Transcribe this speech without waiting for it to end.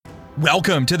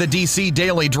Welcome to the DC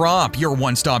Daily Drop, your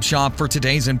one-stop shop for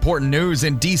today's important news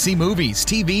in DC movies,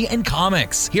 TV, and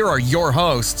comics. Here are your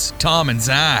hosts, Tom and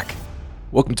Zach.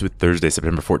 Welcome to Thursday,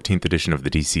 September 14th edition of the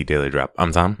DC Daily Drop.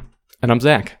 I'm Tom. And I'm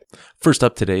Zach. First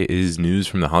up today is news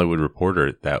from The Hollywood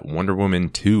Reporter that Wonder Woman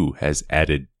 2 has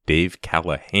added Dave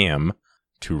Callaham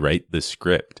to write the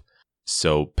script.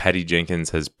 So Patty Jenkins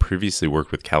has previously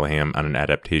worked with Callaham on an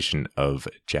adaptation of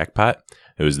Jackpot.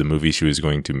 It was the movie she was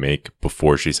going to make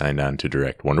before she signed on to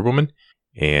direct Wonder Woman.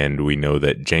 And we know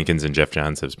that Jenkins and Jeff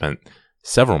Johns have spent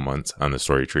several months on the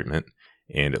story treatment.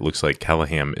 And it looks like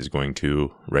Callaham is going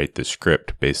to write the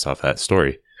script based off that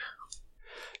story.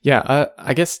 Yeah,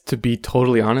 I guess to be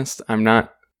totally honest, I'm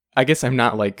not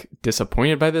like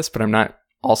disappointed by this, but I'm not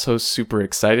also super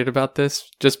excited about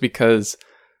this just because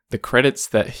the credits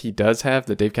that he does have,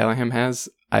 that Dave Callaham has,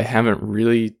 I haven't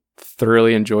really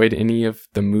thoroughly enjoyed any of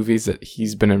the movies that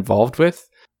he's been involved with.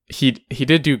 He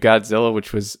did do Godzilla,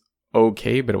 which was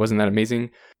okay, but it wasn't that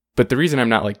amazing. But the reason I'm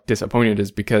not like disappointed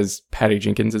is because Patty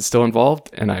Jenkins is still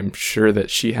involved, and I'm sure that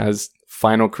she has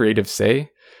final creative say,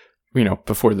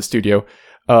 before the studio.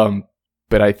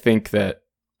 But I think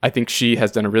she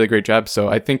has done a really great job. So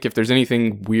I think if there's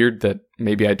anything weird that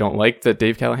maybe I don't like that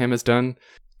Dave Callaham has done,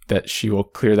 that she will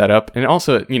clear that up. And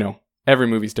also, every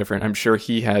movie's different. I'm sure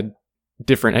he had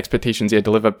different expectations he had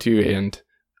to live up to and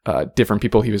different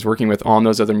people he was working with on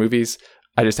those other movies.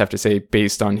 I just have to say,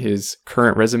 based on his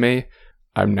current resume,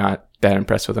 I'm not that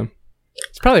impressed with him.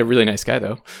 He's probably a really nice guy,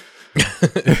 though.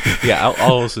 Yeah,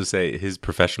 I'll also say his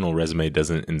professional resume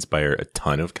doesn't inspire a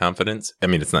ton of confidence. I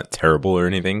mean, it's not terrible or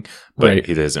anything, but right.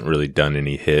 He hasn't really done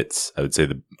any hits. I would say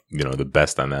the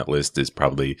best on that list is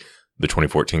probably the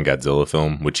 2014 Godzilla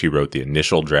film, which he wrote the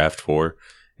initial draft for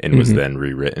and was then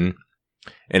rewritten.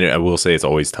 And I will say it's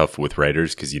always tough with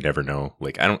writers because you never know.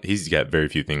 He's got very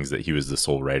few things that he was the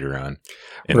sole writer on,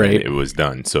 and right. then it was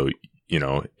done. So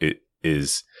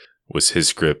was his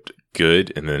script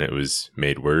good and then it was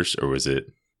made worse, or was it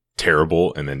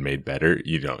terrible and then made better?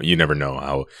 You never know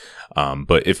how.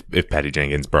 But if Patty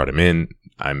Jenkins brought him in,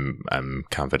 I'm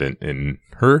confident in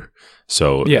her.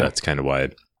 So yeah. That's kind of why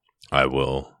I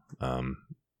will.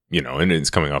 And it's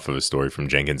coming off of a story from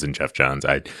Jenkins and Jeff Johns.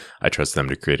 I trust them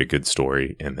to create a good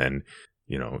story, and then,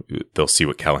 they'll see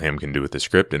what Callaham can do with the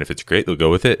script. And if it's great, they'll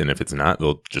go with it. And if it's not,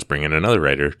 they'll just bring in another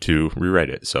writer to rewrite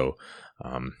it. So,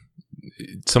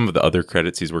 some of the other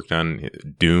credits he's worked on,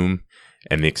 Doom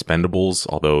and The Expendables,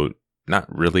 although not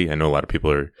really. I know a lot of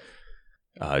people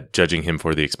are judging him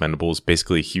for The Expendables.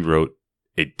 Basically, he wrote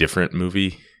a different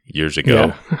movie years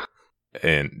ago. Yeah.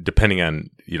 And depending on,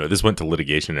 this went to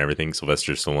litigation and everything.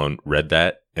 Sylvester Stallone read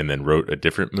that and then wrote a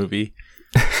different movie.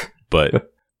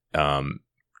 But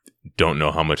don't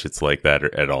know how much it's like that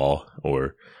at all,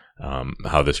 or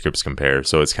how the scripts compare.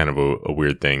 So it's kind of a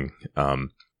weird thing.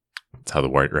 It's how the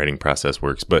writing process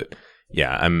works. But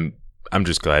yeah, I'm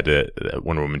just glad that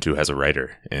Wonder Woman 2 has a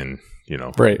writer and,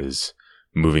 right. is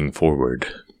moving forward.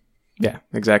 Yeah,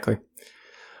 exactly.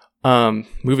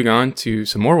 Moving on to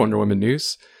some more Wonder Woman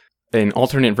news. An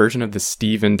alternate version of the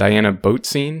Steve and Diana boat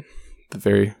scene, the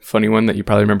very funny one that you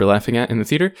probably remember laughing at in the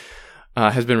theater,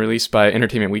 has been released by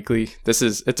Entertainment Weekly. It's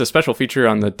a special feature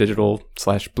on the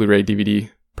digital/Blu-ray DVD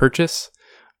purchase,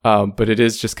 but it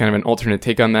is just kind of an alternate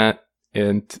take on that,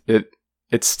 and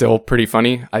it's still pretty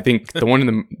funny. I think the one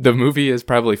in the movie is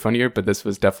probably funnier, but this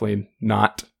was definitely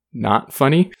not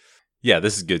funny. Yeah,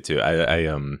 this is good too.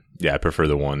 I prefer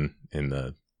the one in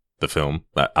the film.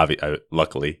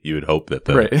 Luckily, you would hope that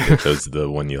they chose the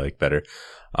one you like better.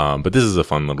 But this is a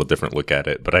fun little different look at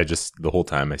it. But the whole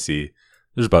time I see,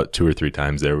 there's about 2 or 3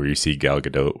 times there where you see Gal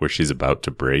Gadot where she's about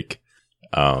to break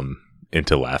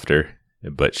into laughter,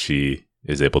 but she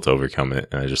is able to overcome it.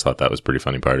 And I just thought that was a pretty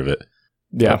funny part of it.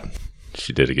 Yeah. But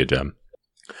she did a good job.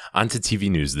 On to TV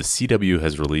news. The CW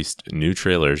has released new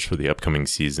trailers for the upcoming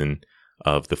season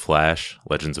of The Flash,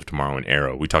 Legends of Tomorrow, and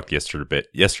Arrow. We talked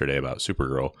yesterday about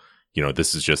Supergirl.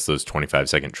 This is just those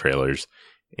 25-second trailers,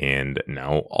 and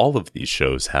now all of these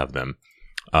shows have them.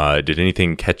 Did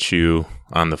anything catch you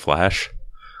on The Flash?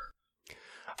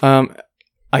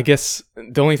 I guess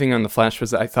the only thing on The Flash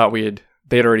was that I thought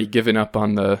they had already given up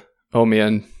on the, oh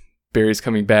man, Barry's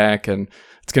coming back, and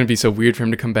it's going to be so weird for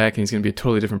him to come back, and he's going to be a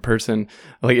totally different person.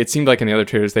 Like, it seemed like in the other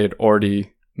trailers they had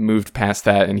already moved past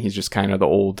that, and he's just kind of the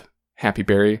old Happy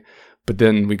Barry. But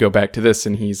then we go back to this,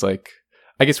 and he's like,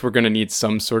 I guess we're going to need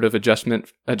some sort of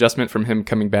adjustment from him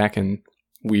coming back, and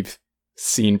we've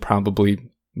seen probably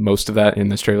most of that in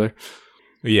this trailer.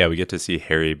 Yeah, we get to see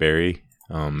Harry Barry.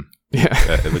 Yeah.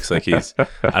 It looks like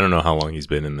I don't know how long he's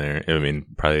been in there. I mean,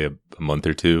 probably a month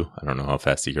or two. I don't know how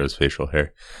fast he grows facial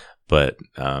hair. But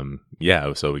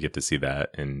yeah, so we get to see that,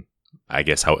 and I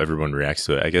guess how everyone reacts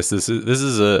to it. I guess this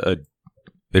is a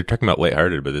they're talking about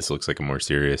lighthearted, but this looks like a more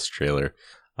serious trailer.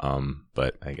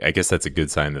 But I guess that's a good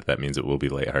sign that means it will be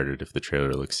lighthearted if the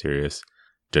trailer looks serious,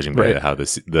 judging by how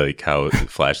how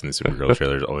Flash and the Supergirl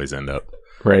trailers always end up.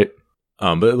 Right.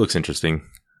 But it looks interesting.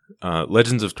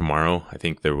 Legends of Tomorrow. I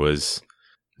think this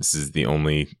is the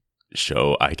only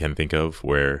show I can think of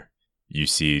where you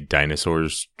see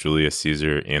dinosaurs, Julius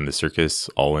Caesar, and the circus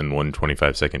all in one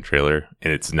 25-second trailer,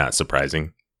 and it's not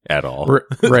surprising at all.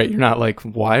 Right. You're not like,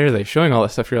 why are they showing all that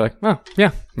stuff? You're like, oh,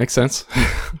 yeah, makes sense.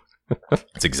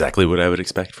 It's exactly what I would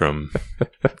expect from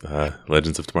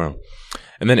Legends of Tomorrow.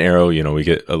 And then Arrow, we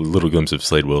get a little glimpse of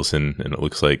Slade Wilson, and it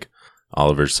looks like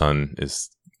Oliver's son is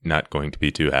not going to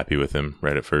be too happy with him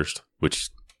right at first, which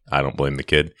I don't blame the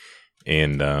kid.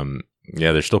 And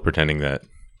yeah, they're still pretending that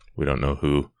we don't know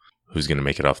who's going to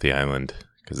make it off the island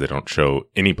because they don't show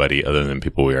anybody other than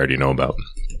people we already know about.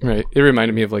 Right. It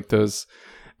reminded me of like those,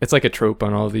 it's like a trope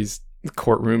on all of these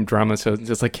courtroom dramas. So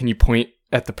it's like, can you point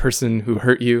at the person who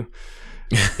hurt you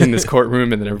in this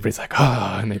courtroom? And then everybody's like,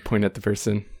 and they point at the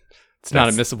person. It's not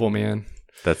admissible, man.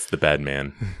 That's the bad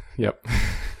man. Yep.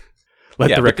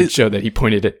 Let the record show that he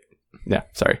pointed at. Yeah,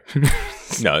 sorry.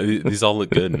 No, these all look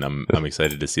good, and I'm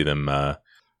excited to see them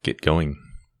get going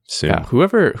soon. Yeah,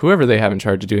 whoever they have in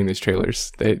charge of doing these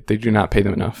trailers, they do not pay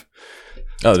them enough.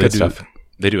 Oh, they do stuff.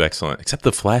 They do excellent. Except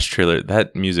the Flash trailer,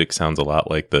 that music sounds a lot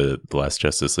like the last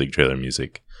Justice League trailer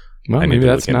music. Well, maybe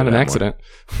that's not an accident.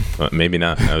 Maybe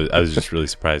not. I was just really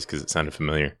surprised because it sounded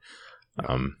familiar.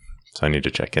 So I need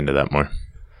to check into that more.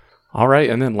 All right,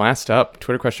 and then last up,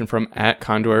 Twitter question from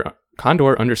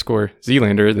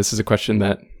 @Condor_Zealander. This is a question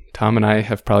that Tom and I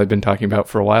have probably been talking about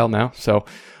for a while now. So,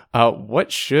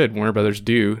 what should Warner Brothers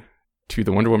do to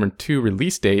the Wonder Woman 2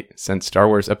 release date, since Star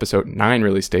Wars Episode 9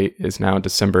 release date is now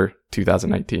December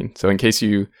 2019? So in case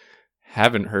you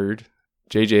haven't heard,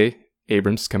 J.J.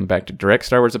 Abrams is coming back to direct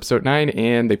Star Wars Episode 9,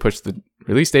 and they pushed the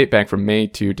release date back from May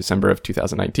to December of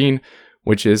 2019,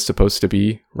 which is supposed to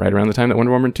be right around the time that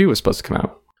Wonder Woman 2 was supposed to come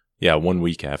out. Yeah, 1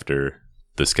 week after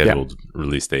the scheduled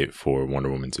release date for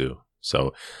Wonder Woman 2.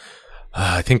 So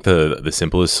I think the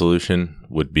simplest solution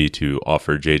would be to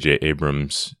offer J.J.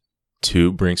 Abrams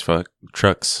 2 Brinks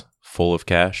trucks full of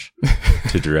cash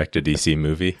to direct a DC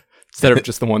movie. Instead of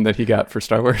just the one that he got for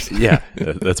Star Wars. Yeah,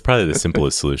 that's probably the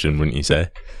simplest solution, wouldn't you say?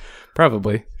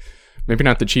 Probably. Maybe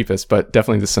not the cheapest, but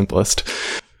definitely the simplest.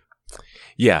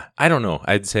 Yeah, I don't know.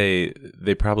 I'd say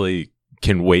they probably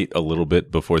can wait a little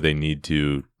bit before they need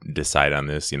to decide on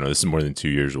this. This is more than 2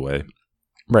 years away.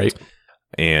 Right.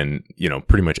 And,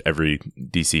 pretty much every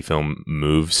DC film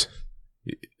moves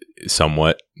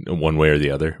somewhat one way or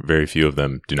the other. Very few of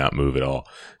them do not move at all.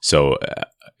 So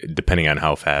depending on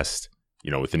how fast,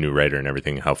 with the new writer and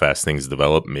everything, how fast things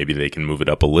develop, maybe they can move it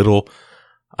up a little.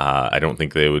 I don't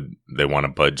think they want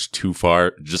to budge too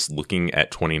far. Just looking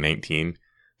at 2019,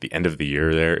 the end of the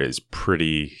year there is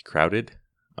pretty crowded.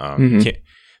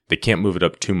 They can't move it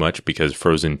up too much because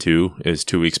Frozen 2 is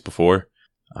 2 weeks before.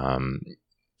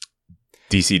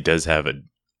 DC does have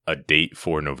a date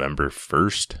for November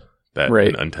 1st,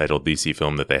 an untitled DC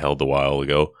film that they held a while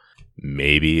ago.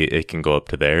 Maybe it can go up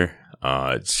to there.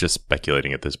 It's just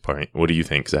speculating at this point. What do you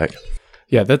think, Zach?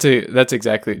 Yeah, that's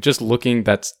exactly, just looking,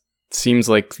 that seems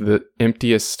like the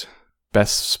emptiest,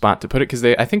 best spot to put it, because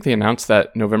I think they announced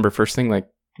that November 1st thing like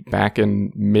back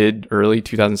in early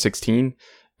 2016,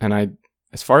 and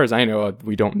as far as I know,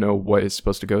 we don't know what is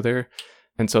supposed to go there.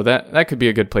 And so that could be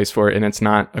a good place for it. And it's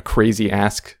not a crazy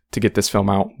ask to get this film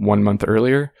out 1 month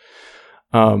earlier.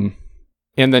 And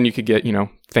then you could get,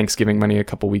 Thanksgiving money a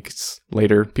couple weeks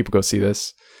later. People go see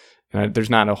this. There's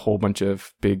not a whole bunch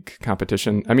of big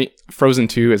competition. I mean, Frozen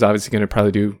 2 is obviously going to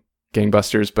probably do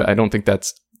gangbusters, but I don't think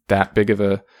that's that big of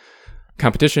a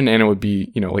competition. And it would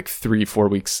be, like 3-4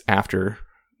 weeks after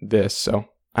this. So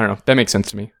I don't know. That makes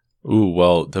sense to me. Ooh,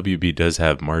 well, WB does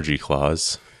have Margie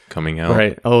Claus coming out.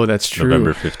 Right. Oh, that's true.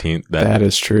 November 15th. That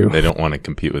is true. They don't want to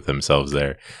compete with themselves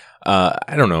there.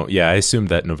 I don't know. Yeah, I assumed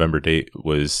that November date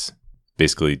was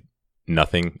basically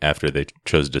nothing after they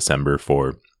chose December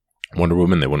for Wonder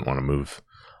Woman. They wouldn't want to move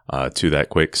to that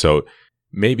quick. So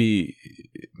maybe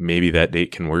that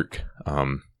date can work.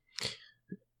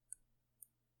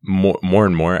 More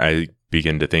and more, I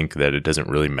begin to think that it doesn't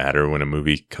really matter when a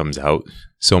movie comes out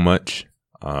so much.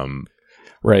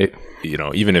 Right.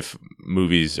 Even if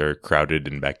movies are crowded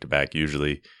and back to back,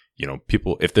 usually,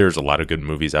 people, if there's a lot of good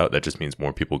movies out, that just means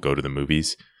more people go to the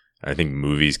movies. I think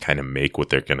movies kind of make what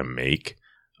they're going to make,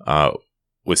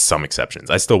 with some exceptions.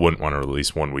 I still wouldn't want to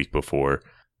release 1 week before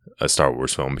a Star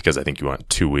Wars film because I think you want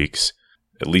 2 weeks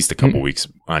at least a couple weeks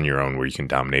on your own where you can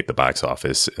dominate the box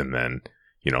office and then,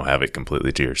 have it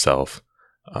completely to yourself.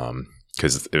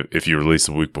 Because if you release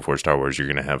the week before Star Wars, you're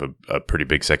going to have a pretty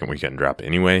big second weekend drop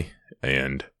anyway.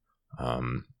 And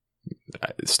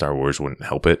Star Wars wouldn't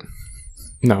help it.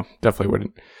 No, definitely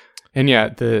wouldn't. And yeah,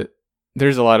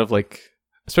 there's a lot of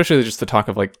especially just the talk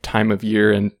of time of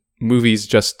year and movies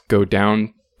just go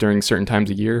down during certain times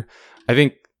of year. I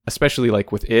think especially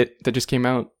with It that just came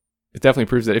out, it definitely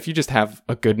proves that if you just have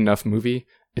a good enough movie,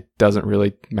 it doesn't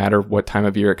really matter what time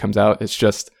of year it comes out. It's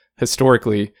just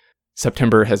historically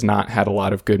September has not had a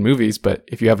lot of good movies, but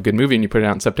if you have a good movie and you put it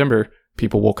out in September,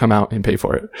 people will come out and pay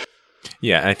for it.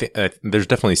 Yeah, I think there's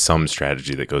definitely some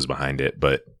strategy that goes behind it,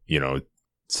 but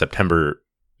September,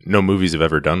 no movies have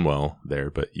ever done well there,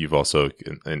 but you've also,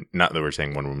 and not that we're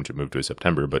saying Wonder Woman should move to a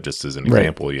September, but just as an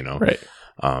example, Right.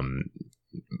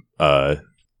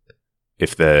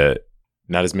 If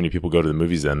not as many people go to the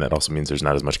movies, then that also means there's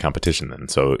not as much competition then.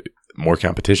 So more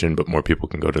competition, but more people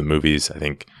can go to the movies. I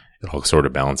think it all sort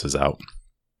of balances out.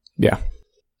 Yeah.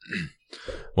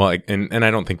 Well, and I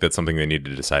don't think that's something they need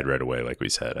to decide right away. Like we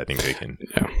said, I think they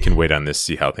can wait on this,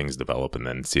 see how things develop, and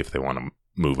then see if they want to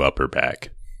move up or back.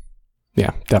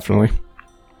 Yeah, definitely.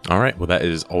 All right. Well, that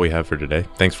is all we have for today.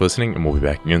 Thanks for listening, and we'll be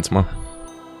back again tomorrow.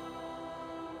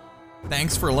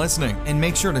 Thanks for listening, and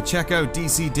make sure to check out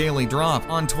DC Daily Drop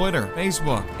on Twitter,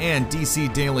 Facebook, and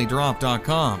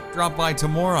DCDailyDrop.com. Drop by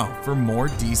tomorrow for more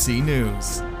DC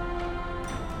news.